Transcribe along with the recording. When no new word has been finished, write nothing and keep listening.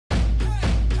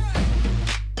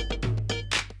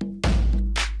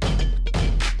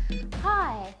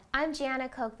I'm Gianna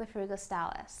Koch, the Frugal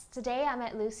Stylist. Today I'm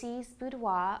at Lucy's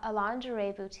Boudoir, a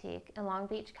lingerie boutique in Long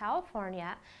Beach,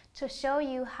 California, to show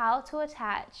you how to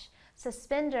attach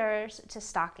suspenders to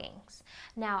stockings.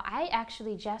 Now, I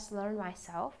actually just learned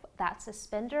myself that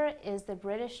suspender is the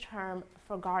British term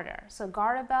for garter. So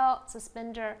garter belt,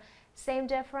 suspender, same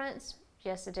difference,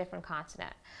 just a different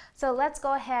continent. So let's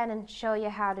go ahead and show you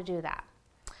how to do that.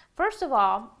 First of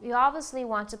all, you obviously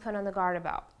want to put on the garter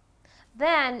belt.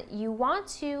 Then you want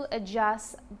to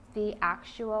adjust the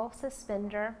actual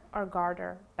suspender or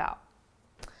garter belt.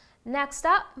 Next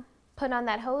up, put on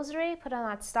that hosiery, put on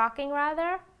that stocking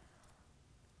rather.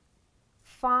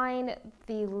 Find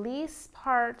the least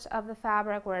part of the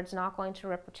fabric where it's not going to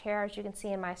rip or tear. As you can see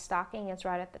in my stocking, it's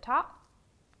right at the top.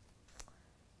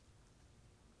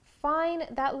 Find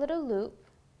that little loop,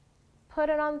 put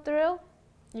it on through.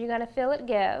 You're going to feel it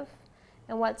give,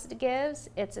 and once it gives,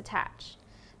 it's attached.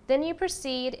 Then you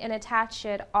proceed and attach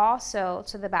it also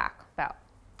to the back belt.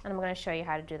 And I'm going to show you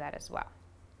how to do that as well.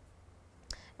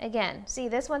 Again, see,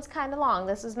 this one's kind of long.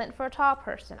 This is meant for a tall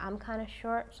person. I'm kind of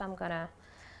short, so I'm going to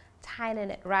tighten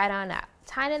it right on up.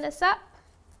 Tighten this up.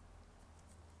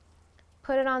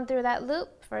 Put it on through that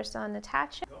loop. First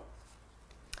unattach it.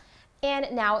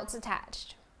 And now it's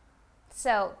attached.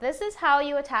 So this is how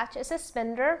you attach a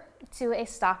suspender to a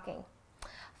stocking.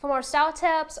 For more style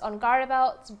tips on garter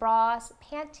belts, bras,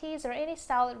 panties, or any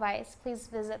style advice, please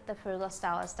visit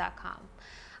thefrugalstylist.com.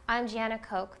 I'm Gianna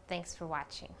Koch. Thanks for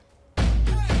watching.